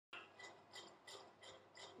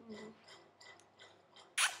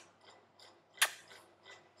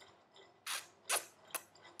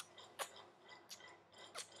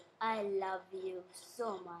I love you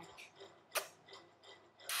so much.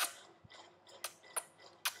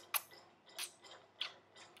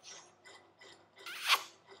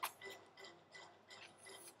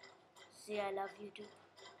 See, I love you too.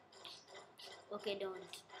 Okay, don't.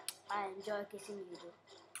 I enjoy kissing you though.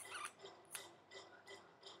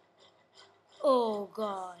 Oh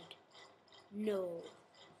God, no.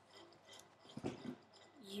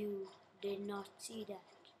 You did not see that,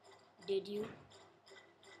 did you?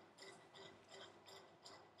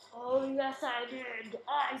 Oh yes, I did.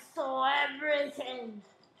 I saw everything.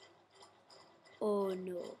 Oh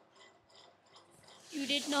no. You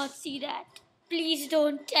did not see that. Please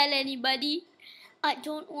don't tell anybody. I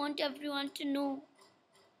don't want everyone to know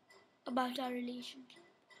about our relationship.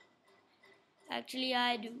 Actually,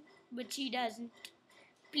 I do, but she doesn't.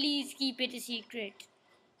 Please keep it a secret.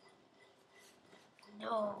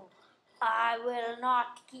 No, I will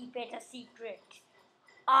not keep it a secret.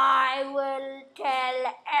 I will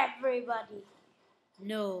tell everybody.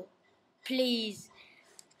 No, please.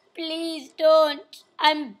 Please don't.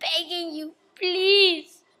 I'm begging you,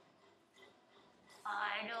 please.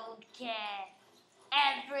 I don't care.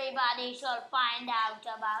 Everybody shall find out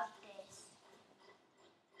about this.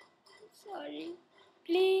 Sorry.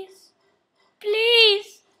 Please.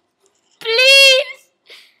 Please. Please.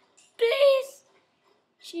 Please.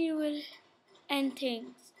 She will end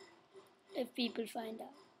things if people find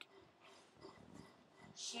out.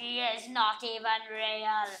 She is not even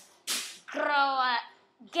real.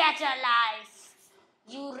 Get a life.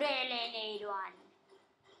 You really need one.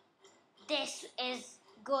 This is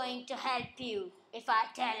going to help you if I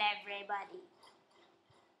tell everybody.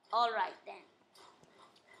 Alright then.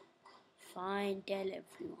 Fine, tell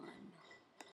everyone.